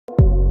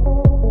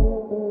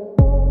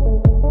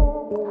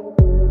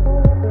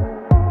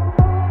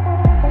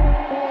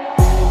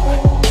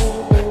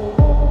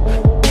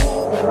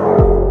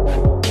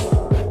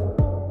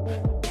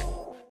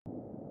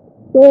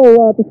So,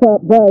 what is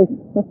up guys?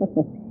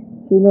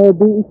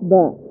 Shinobi is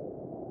back.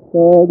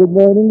 So, good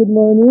morning, good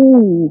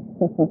morning.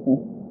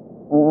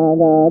 Ang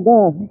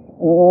aga-aga.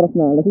 Anong oras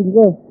na? Alas 5.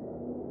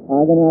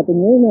 Aga natin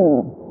ngayon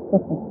na.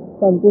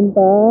 Saan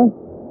punta?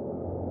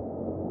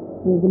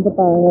 Punta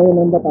tayo ngayon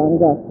ng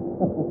Batangas.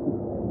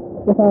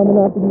 Kasama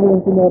natin yung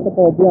si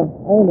MotoPhobia.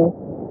 Ayun o.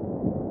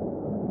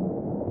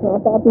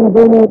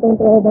 Napakatibay na itong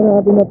tropa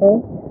natin na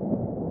to.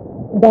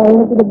 Dahil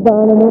na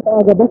pinagdaanan mo ito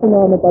agad,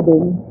 sumama pa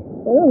din.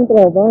 Kaya ang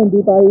tropa, hindi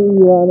tayo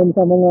iiwanan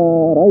sa mga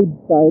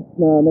rides kahit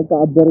na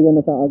nagka-aberya na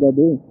siya agad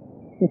eh.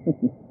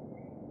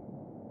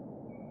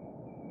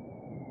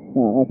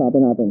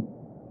 Kausapin natin.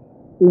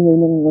 Ingay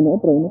ng ano,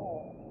 pre, no?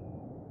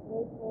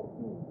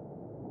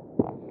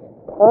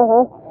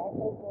 Ha?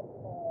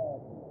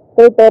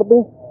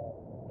 3:30.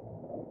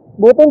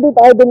 Buti hindi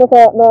tayo doon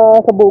na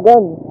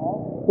sabugan.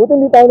 Buti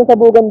hindi tayo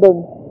nasabugan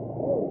doon.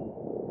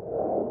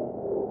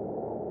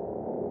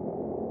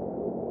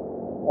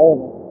 Ayun.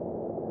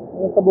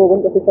 Nasabugan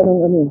kasi siya ng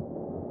ano eh.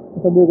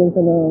 Nasabugan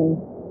siya ng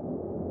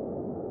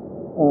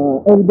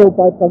elbow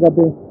pipe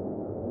kagabi.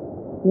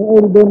 Yung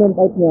elbow ng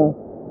pipe niya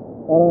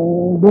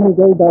parang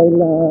bumigay dahil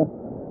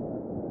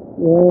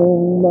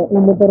yung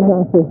motor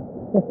na kasi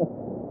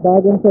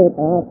bagong set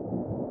up.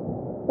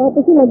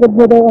 Tapos sinagad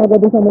niya daw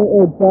agad sa may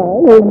EDSA.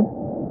 Ayun,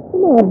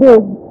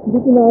 sumabog. Hindi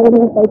tinawag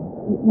ng pipe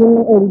yung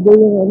elbow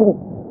yung ano,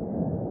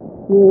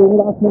 yung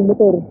lakas ng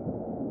motor.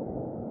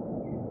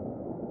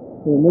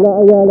 So, mula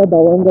Ayala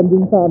daw hanggang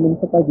din sa amin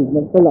sa Taguig,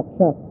 nagtulak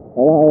siya.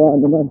 Kawawa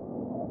naman.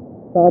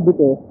 Sabi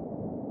ko,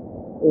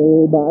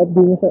 bakit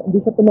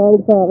di siya tumawag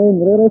sa akin?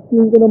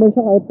 Re-rescue ko naman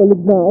siya kahit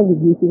tulog na ako,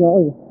 gigising ako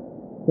eh.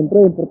 Siyempre,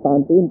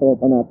 importante yun,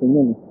 tropa natin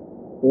yun.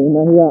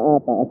 Nahiya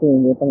ata kasi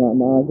ito nga,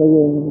 maaga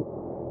yung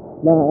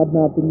lakad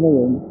natin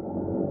ngayon.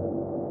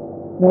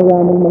 Nahiya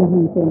nang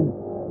manggising.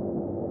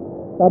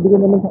 Sabi ko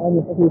naman sa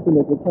kanya sa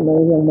susunod, huwag siya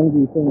nahihiyang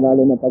manggising,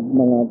 lalo na pag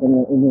mga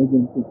kanyang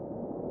emergency.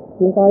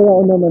 Kung kaya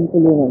ko naman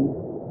tulungan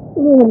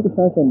ko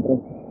siya syempre.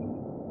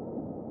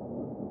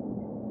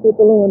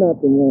 Tutulungan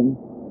natin yan.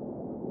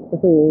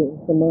 Kasi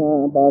sa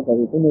mga bagay,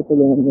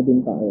 tinutulungan niya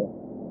din tayo.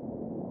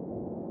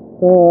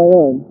 So,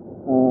 ayun.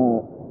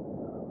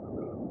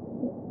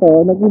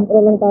 So, nag-intro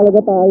lang talaga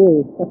tayo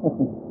eh.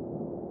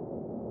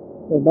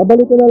 So,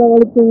 babalik ko na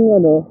lang ulit yung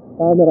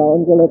camera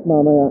on ko ulit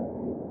mamaya.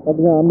 Pag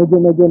na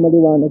medyo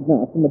maliwanag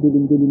na at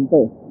madilim-dilim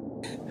pa eh.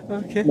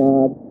 Okay.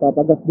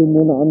 Magpapagas din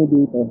muna kami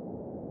dito.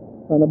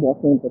 Sana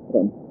bukas na yung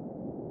petron.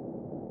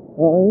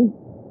 Okay.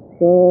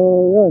 So,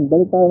 yun.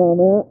 Balik tayo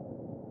mamaya.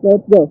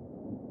 Let's go.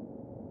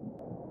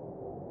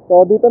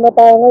 So, dito na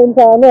tayo ngayon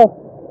sa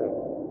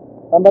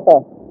saan ba to?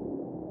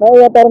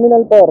 Naiya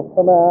Terminal 4.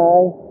 Sa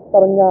may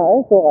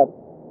Paranaque, sukat.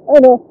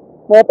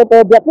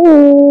 MotoPhobia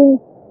King!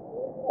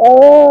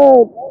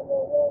 Alright!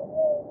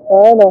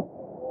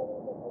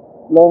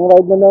 Long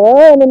ride na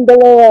naman ng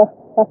dalawa.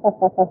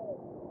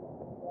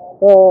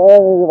 So,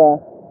 ayun, diba?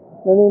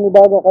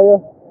 Naninibago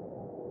kayo.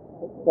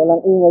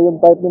 Walang ingay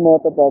yung pipe ni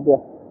MotoPhobia.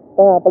 Ito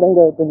nga pala yung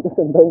girlfriend ko,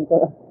 sundoin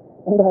ko.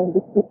 Ang daming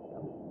biscuit.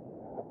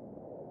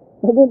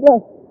 Magod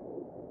lang.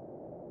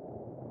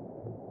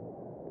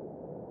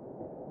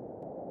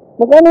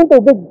 Magkano yung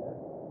tubig?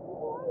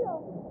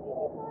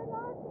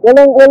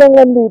 Walang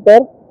 1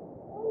 liter?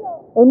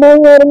 Ang mga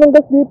nga ng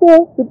gas dito,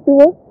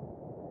 51.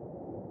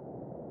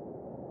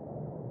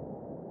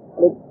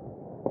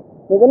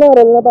 Sige na,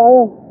 roll na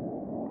tayo.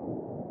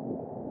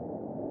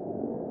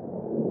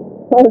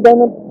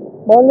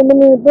 Mahal naman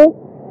nito.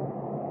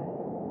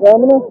 Kaya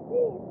mo na.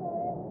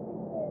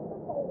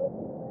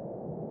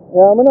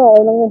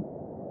 Okay lang yan.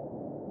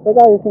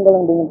 Teka, ayusin ko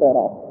lang din yung pera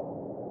ko.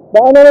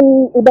 Baka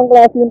naman ibang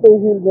klase yung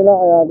face shield nila,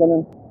 kaya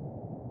ganun.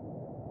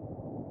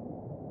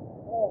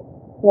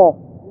 No.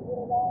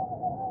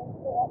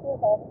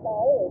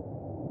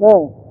 No.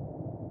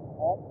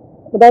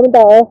 Madaming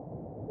tao?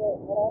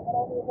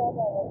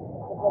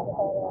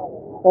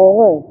 Oo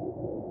nga eh.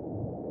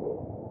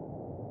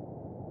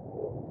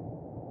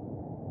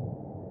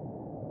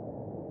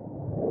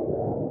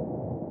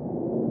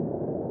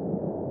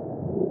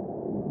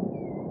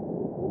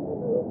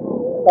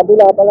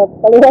 Kaliwa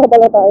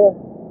pala tayo.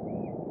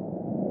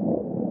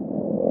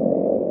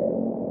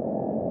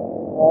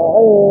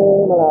 Okay,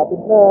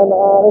 malapit na.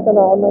 Nakakita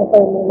na ako ng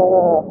sign ng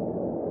mga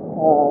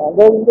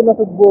going to na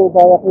Sugbo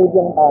via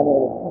Kaybiang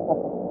Tunnel.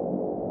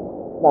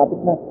 Malapit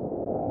na.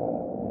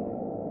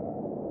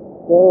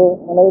 So,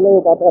 malayo-layo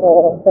pa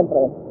pero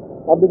siyempre,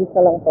 mabilis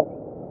na lang to.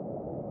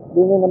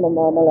 Hindi nyo na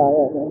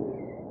mamamalaya.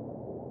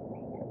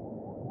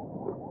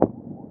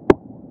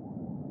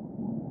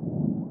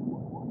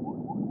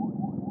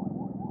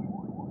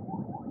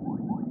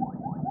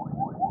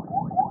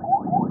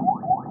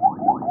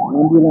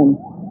 Ambulance.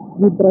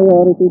 Give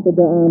priority to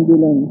the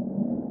ambulance.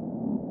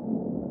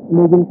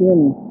 Emergency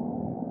yan.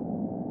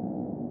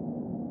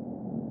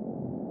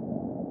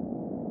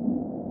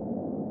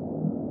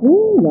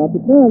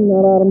 Lapit na.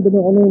 Nararamdaman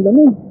ko na yung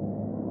lamig.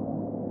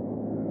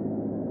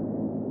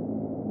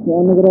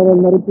 Mukhang nagra-roll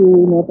na rin si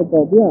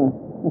MotoPhobia.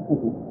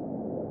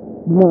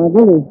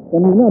 Bumagal eh.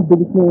 Kanina,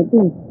 bilis na ito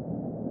eh.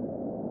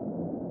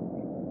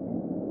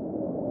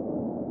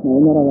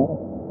 Nauna ka ako.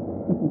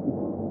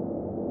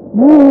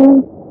 Boom!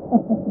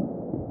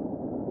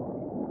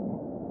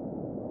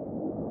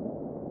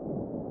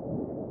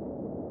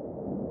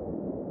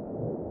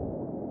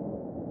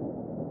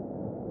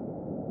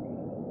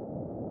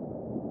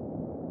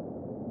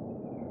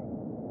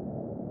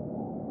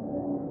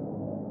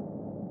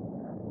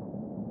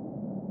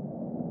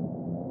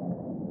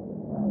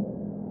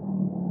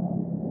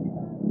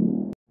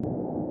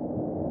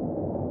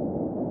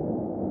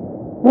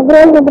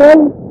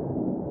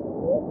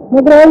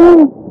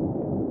 Nag-rolling.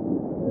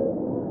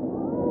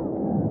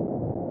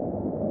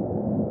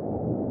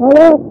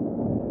 Hawak.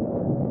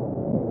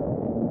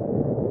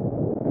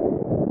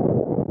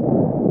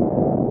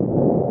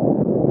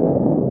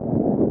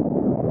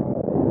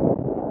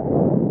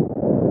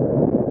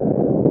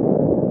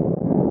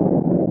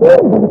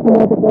 Bagus mo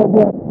ito,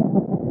 Kaybiang.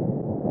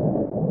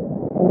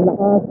 Ang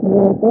lakas mo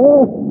ito.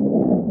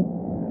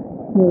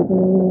 Ito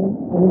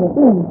ano na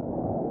ito.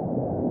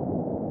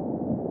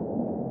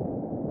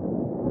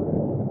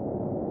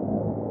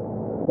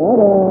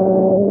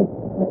 Bye-bye!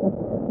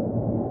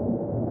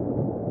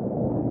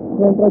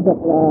 Yung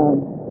project lang.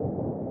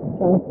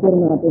 Transfer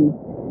natin.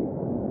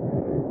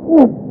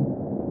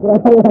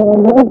 Grabe naman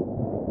yan.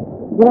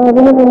 Grabe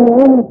naman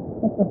yan.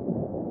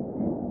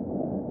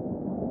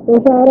 So,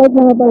 shoutout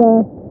nga pala.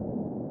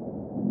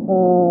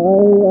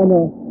 Kay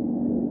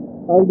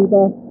tawag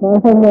dito,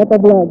 Masan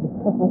Motovlog.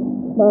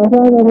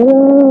 Masan, ano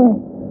na?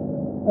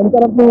 Ang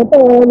sarap nito,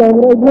 long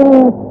ride na.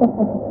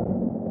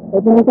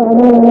 Ito na sa ang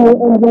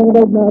long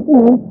ride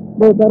natin,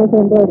 pero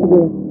siyempre,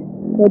 sige.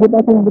 Pwede pa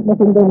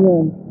masundan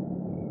yan.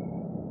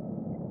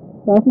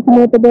 Kasi si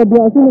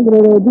MotoPhobia kasi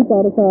nagre-ready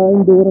para sa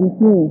endurance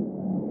niya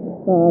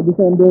sa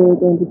December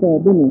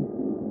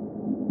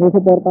 27 May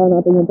supportahan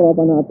natin yung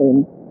tropa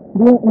natin.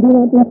 Hindi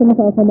natin siya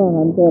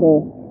masasamahan,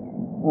 pero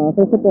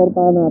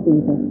susuportahan natin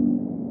siya.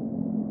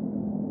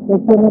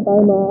 Next year na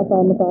tayo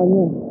makakasama sa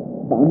kanya.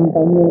 Daming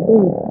time niya ito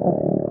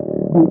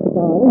dito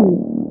sa akin.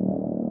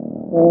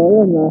 So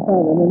yun,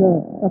 nasaan, ano na.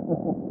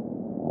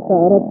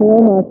 Shoutout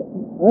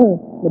sa'yo,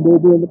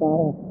 nabibilit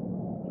ako.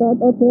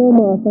 Shoutout sa'yo,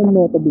 Masan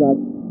Motovlog.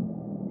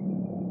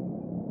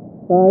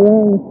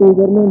 Sayang,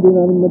 sticker mo hindi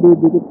namin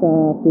madidikit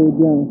sa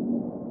Kaybiang.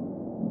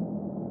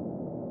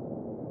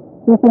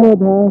 Susunod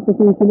ha, sa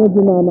susunod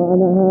yumama ka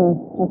na ha.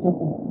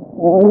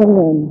 Okay lang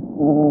yan.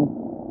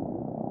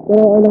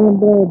 Pero okay lang yan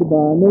bro,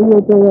 diba? May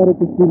way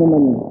priorities din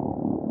naman yun.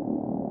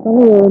 Sa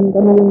ngayon,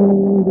 kami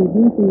yung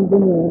BBC,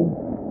 ganyan.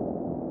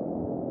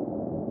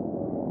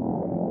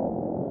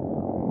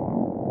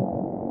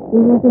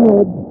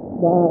 Susunod,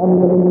 baka kami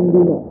naman yung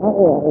dino.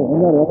 Ako,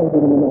 kunyari, ako hindi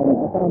naman ako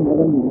nakasama.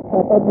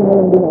 Dapat mo na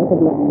lang din ako sa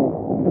vlog mo.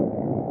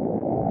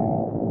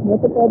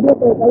 MotoPhobia,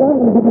 teka lang,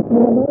 ang bilis mo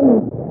naman.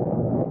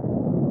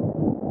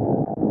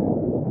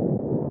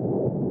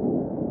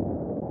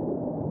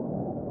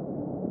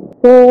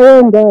 So,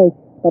 ayun guys.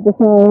 Tapos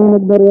na akong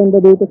nagmerienda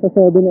dito sa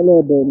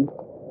 7-Eleven.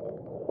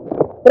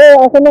 Pre,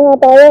 asan na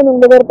nga tayo nung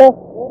lugar to?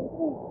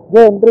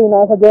 Gen 3,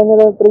 nasa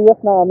General Trias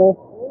na kami.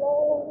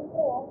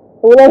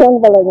 Wala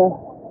lang pala niya.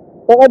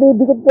 So,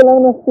 kadidikit ko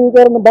lang ng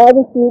sticker, na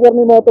bagong sticker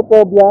ni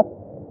MotoPhobia.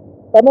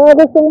 Sa mga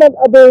gustong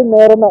mag-avail,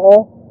 meron ako.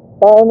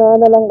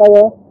 Paunahan na lang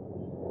kayo.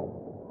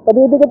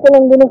 Kadidikit ko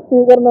lang din ng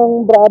sticker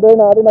ng brother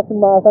natin na si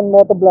Masan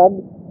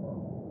Motovlog.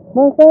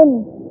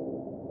 Masan,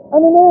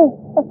 ano na?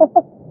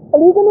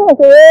 Halika na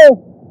kasi.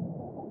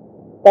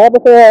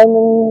 Tapos yung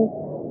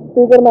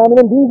sticker namin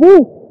ng DC.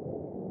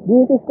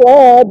 DC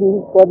Squad.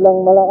 DC Squad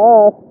lang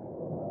malakas.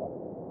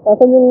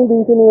 Asan yung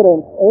DC ni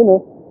Renz? Ayun o.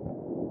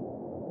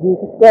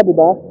 DC Squad,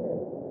 diba?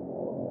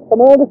 Sa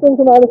mga gustong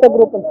sumali sa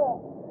group.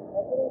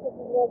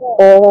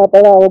 Oo nga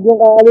pala. Huwag yung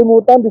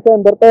kakalimutan.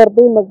 December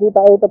 13,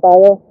 magkita-kita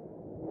tayo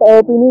sa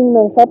opening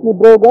ng shop ni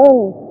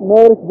Brogang,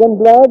 Norris Jan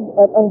Vlog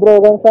at ang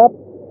Brogang shop.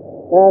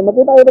 Yan,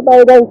 magkita-kita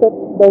tayo guys sa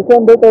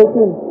December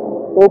 13.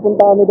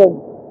 Pupunta kami doon.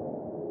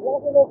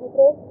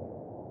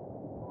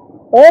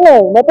 Oo nga,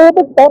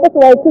 matutot tapos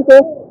white shoes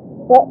eh.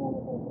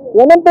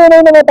 Yan ang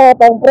tunay na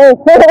matapang, pre.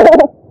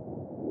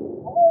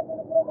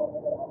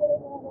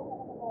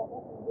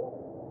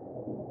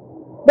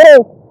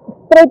 Bro,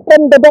 straight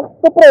from the box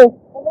to pre.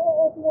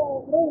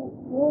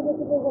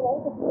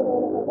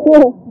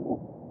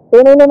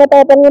 Tunay na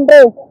matapang yun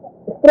pre.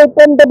 Straight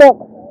from the box.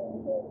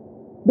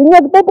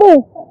 Binyag to pre.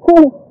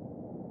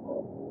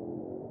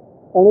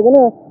 Halika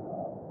na.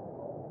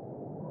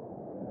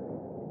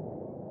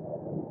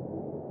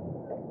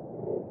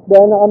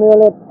 Dahil na kami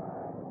ulit.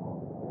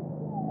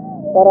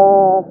 Para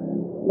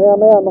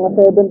maya mga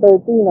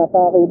 7:30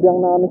 nasa Kaybiang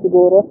na kami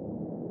siguro.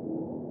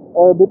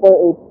 Or before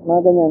 8,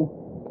 mga ganyan.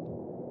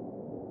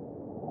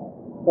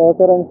 So,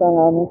 si Renz ang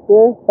aming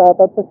steer.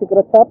 Shoutout sa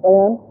secret shop,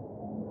 ayan.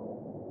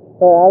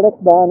 Sir Alex,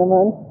 baka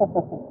naman.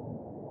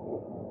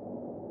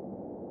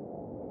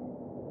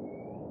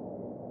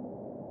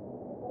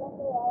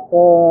 So,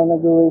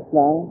 nag-waste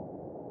lang.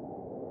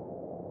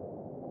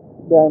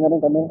 Biyahe na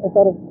rin kami.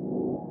 Sorry.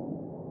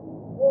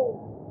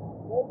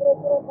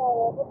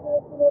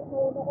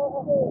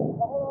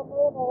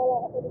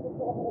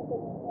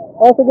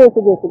 Oh, sige,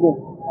 sige, sige.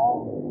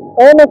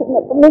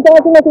 Minsan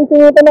kasi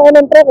nasisingitan ako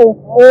ng truck eh.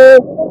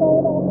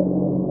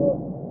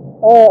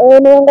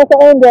 Naman kasi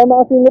ako, hindi ako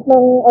makasingit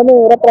ng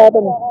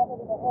rapratan.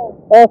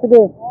 Oh,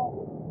 sige.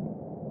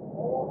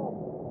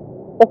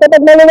 Basta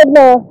pag maluwag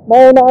na,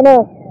 mauna ka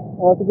na.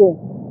 Oh, sige.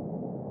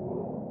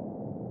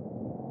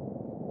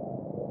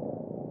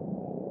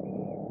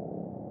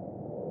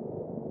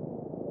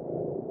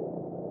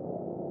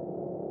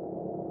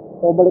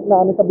 So, balik na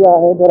kami sa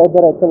biyahe,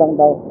 dire-diretso lang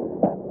daw.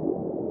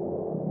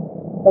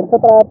 Pag sa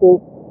traffic,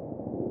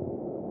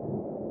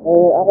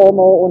 ako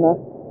mauuna.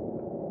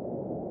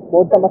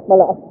 Bukod sa mas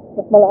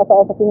malakas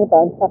ako sa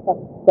singitan.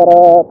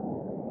 Sarap.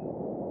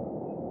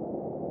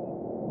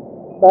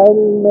 Dahil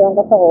may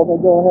angkas ako,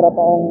 medyo hirap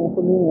akong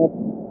sumingit.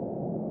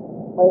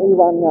 May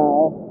iwan niya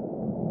ako.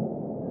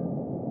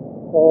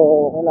 So,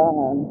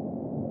 kailangan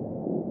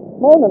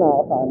mauna na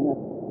ako sa kanya.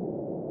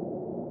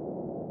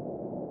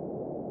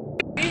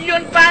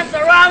 Million fans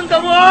around the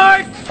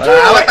world!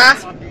 Walang awat ha!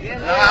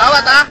 Walang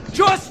awat ha!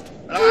 Just!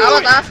 Walang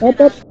awat ha!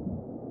 Otot.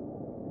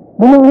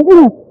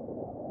 Bumangin!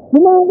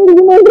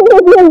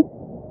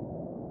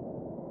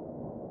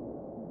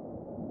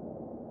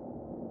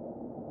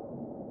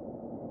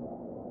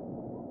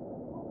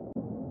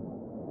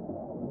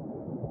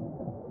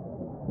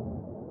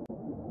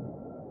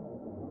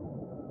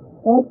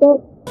 Otot.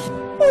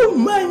 Oh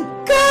my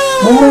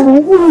God!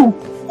 Bumangin!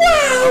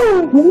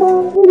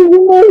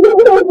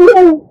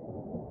 Bumangin!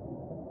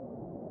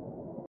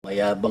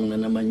 Mayabang na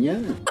naman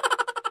yan.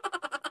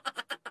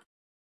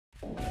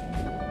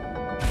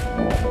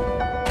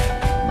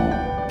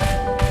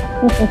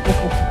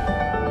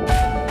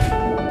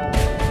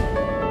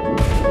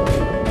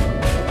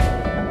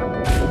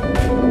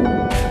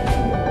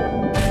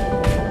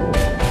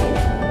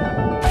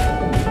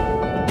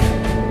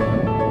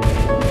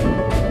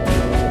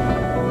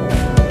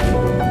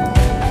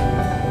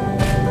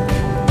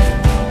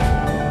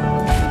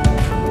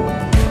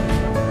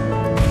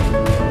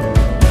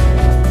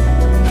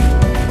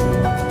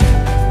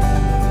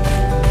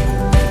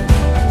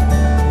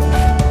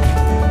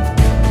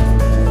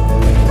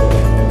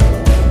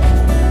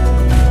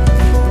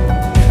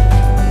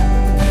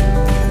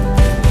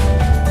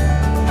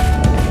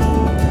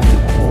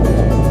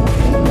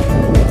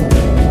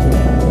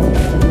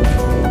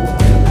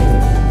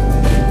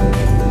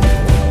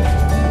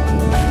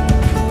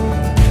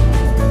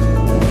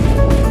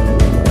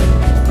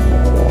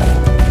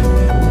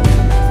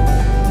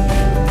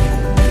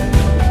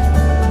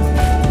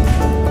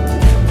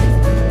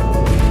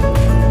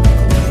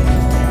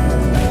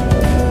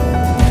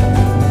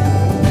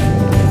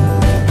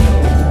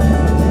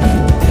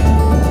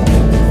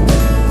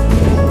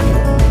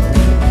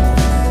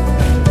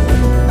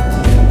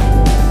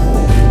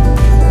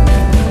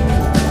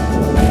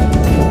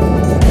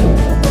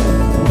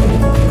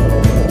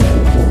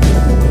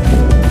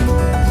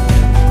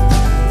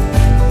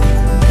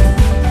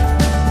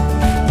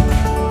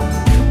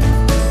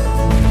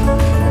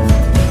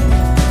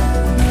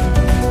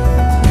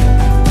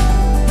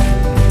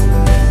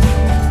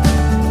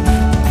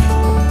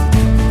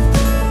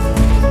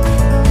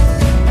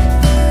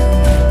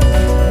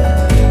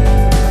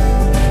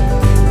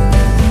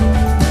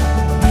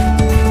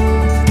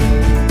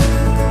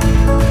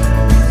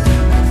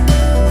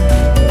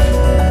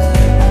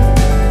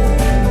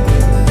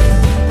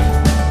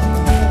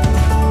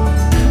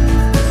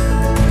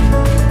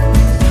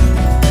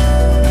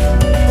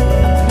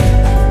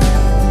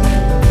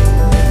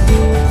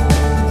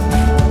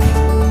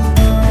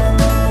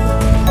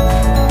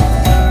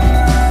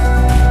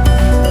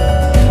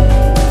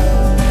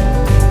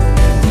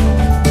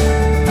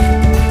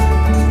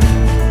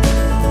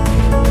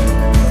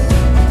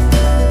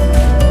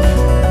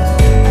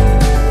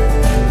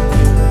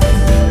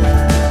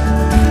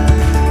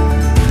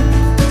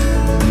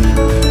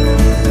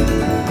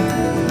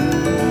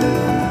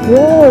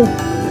 Wow!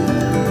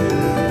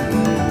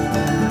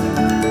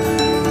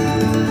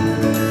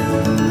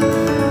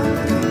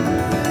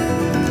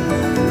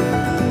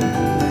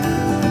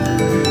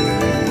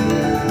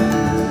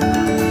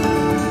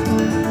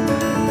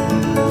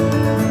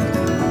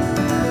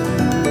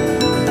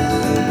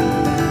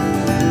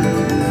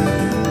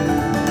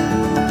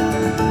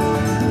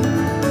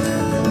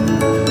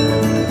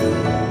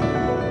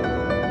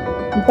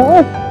 Ang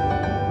taas!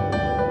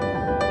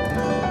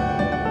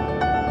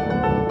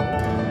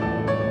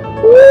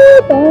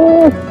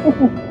 Taas!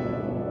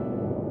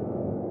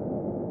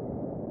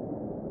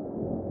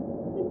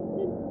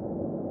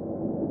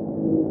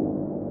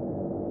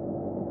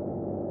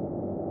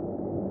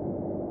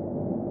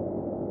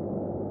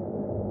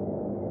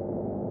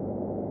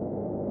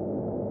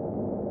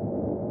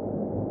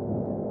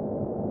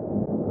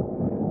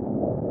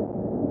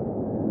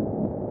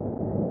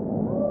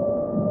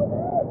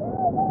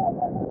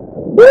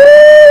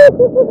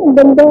 Ang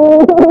ganda!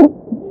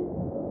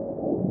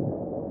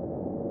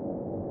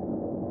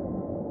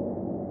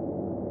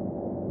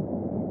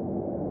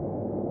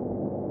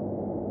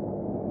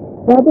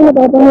 Dati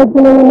napapanood ko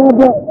lang yung mga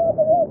vlog.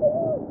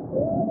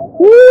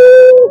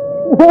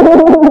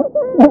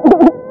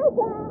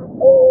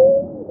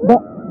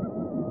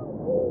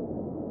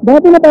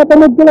 Dati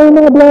napapanood ko lang yung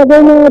mga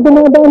vlogger na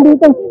dumadaan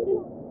dito.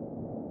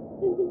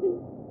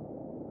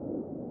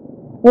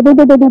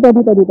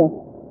 Dito.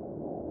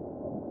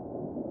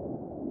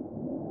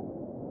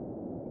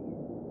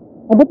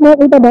 Abot mo,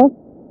 kita ba?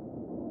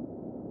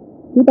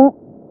 Kita?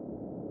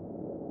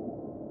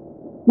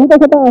 Dito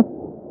sa taas.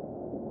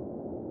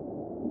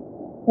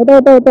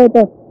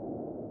 Ito.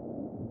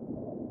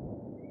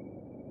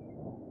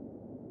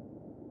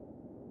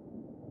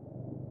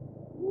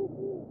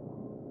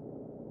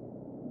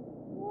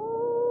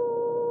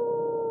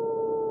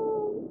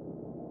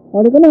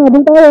 Halika na,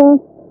 habang tayo ha.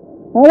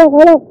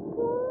 Hawak.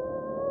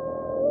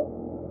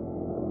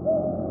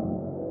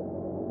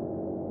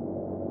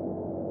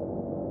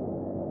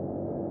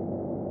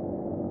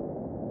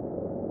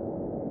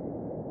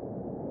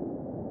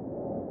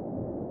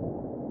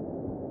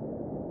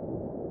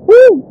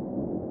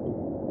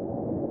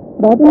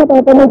 Dati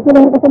napapanood ko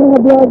lang kasi mga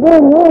vlogger,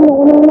 no?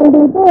 Ako na lang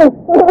dito.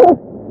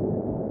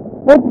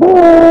 Let's go!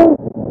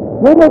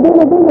 Dito.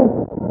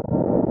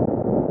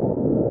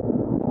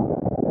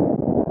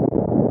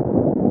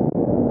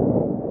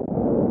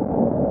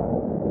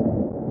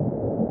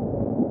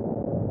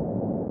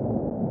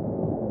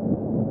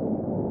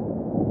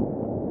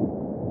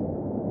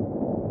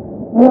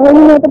 Ano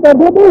na ito pa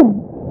dito?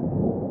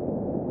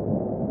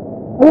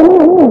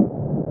 Ano?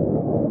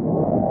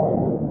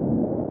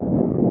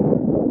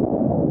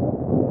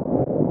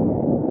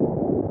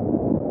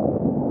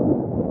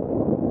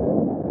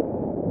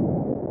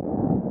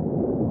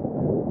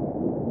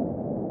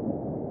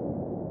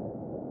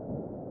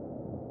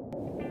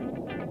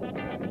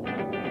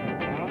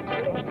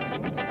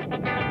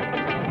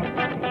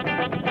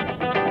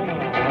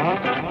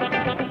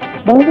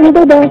 Bakit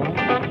ito ba?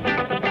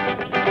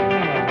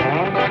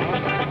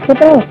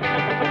 Ito.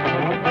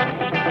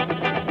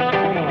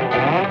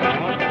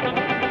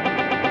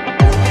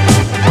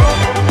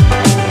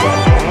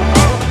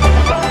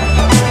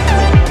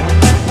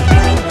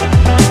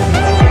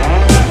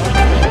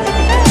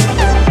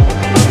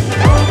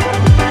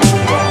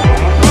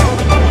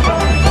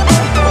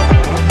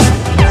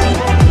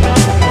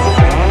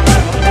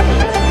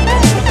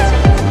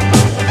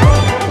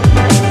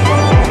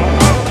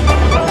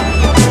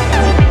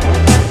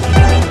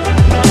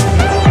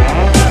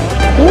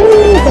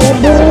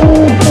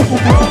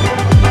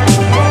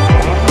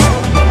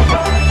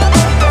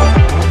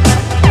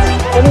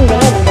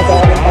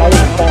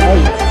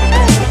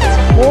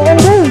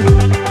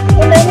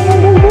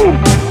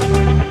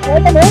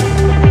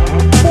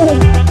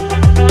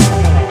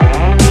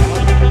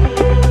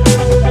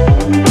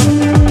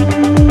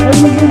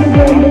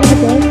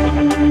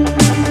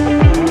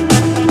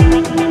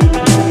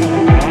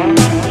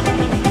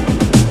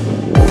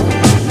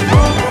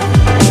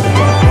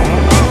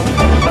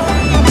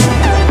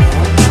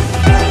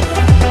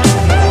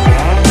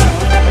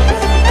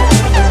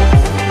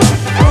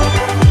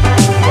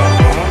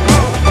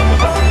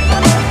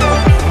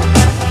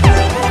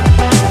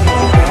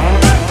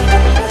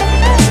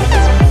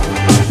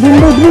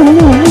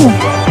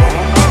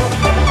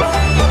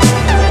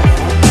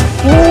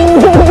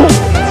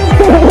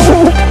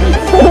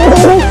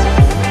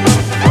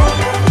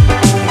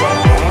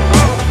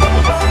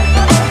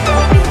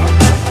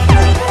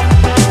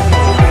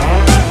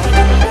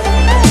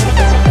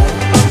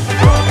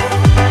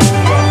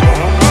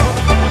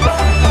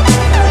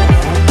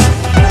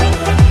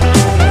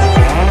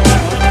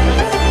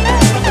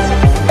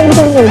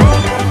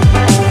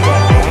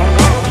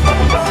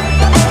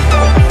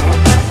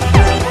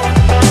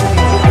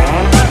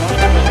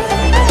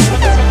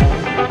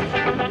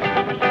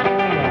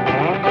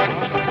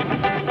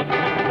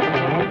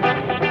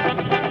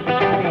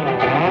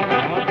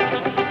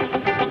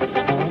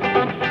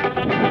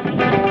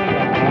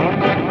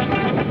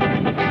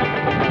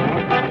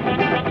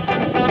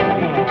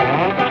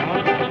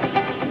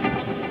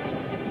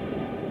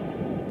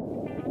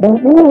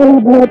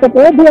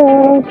 MotoPhobia.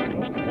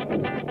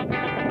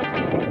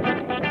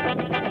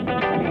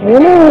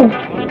 Ayan na.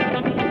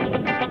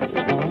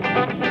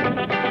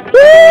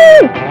 Woo!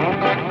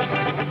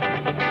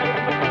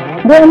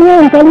 Ano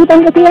yan? Salitan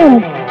kasi yan.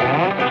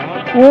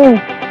 Ayan.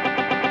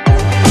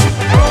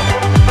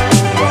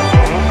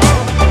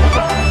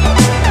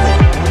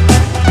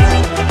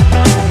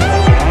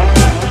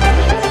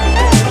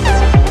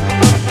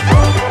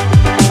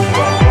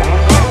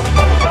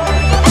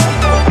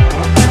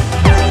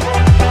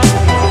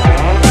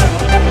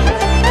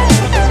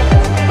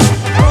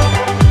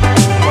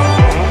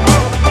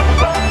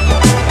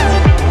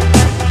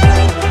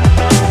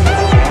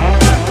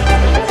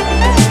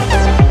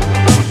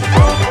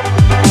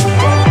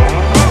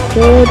 So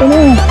ito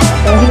na,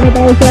 pasok na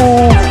tayo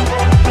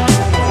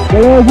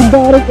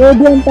sa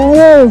Kaybiang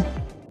Tunnel.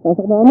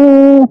 Pasok na kami.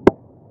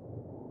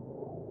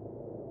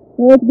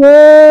 Let's go!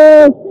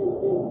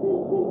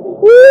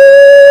 Woo!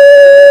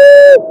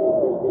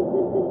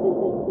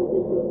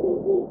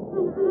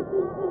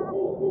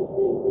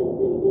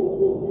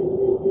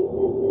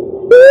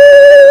 Woo!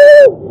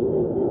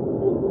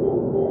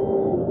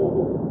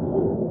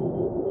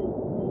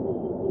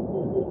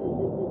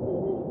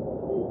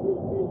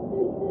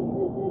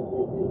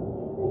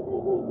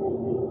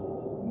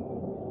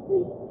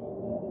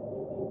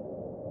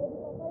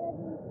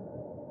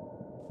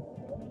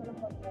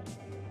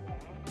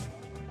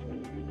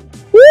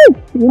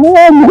 Yun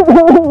yan!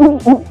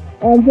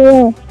 Ang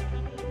saya!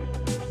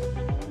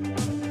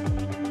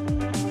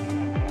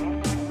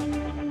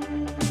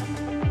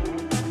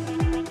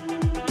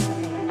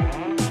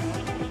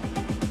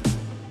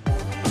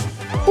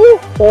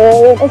 So,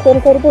 yun. Oh,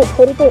 sorry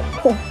po.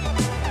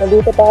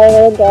 Nandito tayo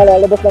ngayon, kaya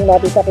lalabas lang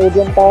natin sa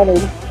Kaybiang Tunnel.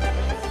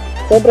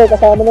 Siyempre,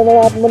 kasama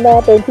na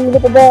natin. Sino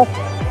pa ba?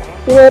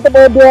 Si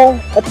MotoPhobia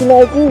at si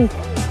Nike.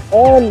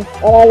 Ayan,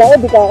 akala ko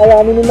di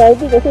kakayanin ni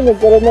Nike kasi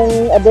nagkaroon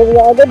ng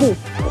aberya agad eh.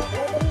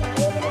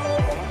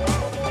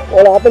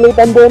 Wala ka tuloy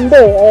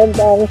pambombe. Ayan,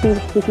 ang si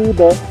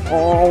Sido,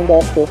 ang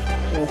dokto.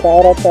 Sa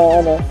oras sa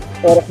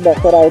oras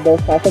Dr.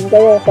 Riders. Sasan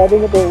kayo? Sabi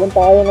niyo po, punta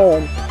tayo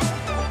ngayon.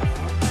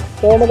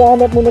 So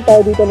maghahanap muna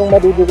tayo dito ng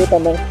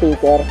madidikitan ng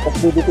sticker. Tapos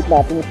didikit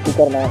natin yung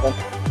sticker natin.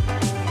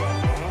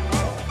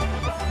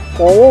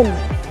 So yun,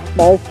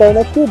 milestone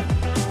achieved.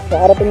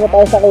 Nakarating na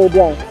tayo sa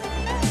Kaybiang.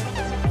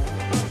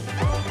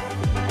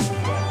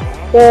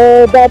 So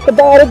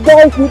dapat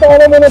guys, dito ka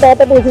na muna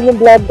tatapusin yung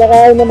vlog.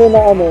 Kakain na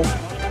muna kami.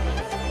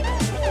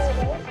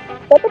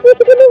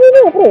 Tatapusin ka na muna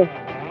pre.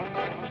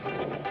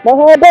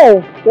 Mahaba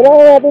eh.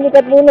 Kailangan natin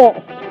ikat muna.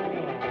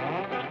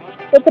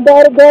 So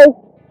dapat guys,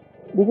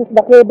 this is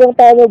the Kaybiang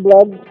Tunnel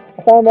vlog.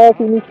 Kasama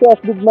si Cess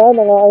Digman,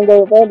 ang aking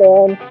girlfriend.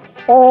 Ayan.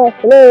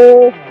 Hello!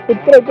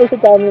 Subscribe ko sa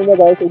channel niya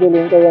guys.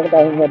 Idulong ko yung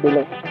tayong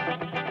mabilog.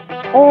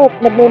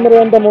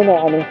 Magmemorianda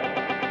muna kami.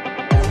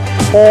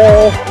 So,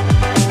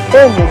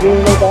 magiging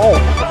na tayo.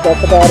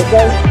 That's about it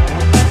guys.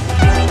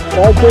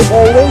 Ride safe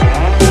always.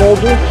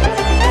 Sinogi.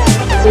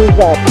 Peace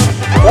out.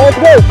 Let's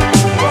go!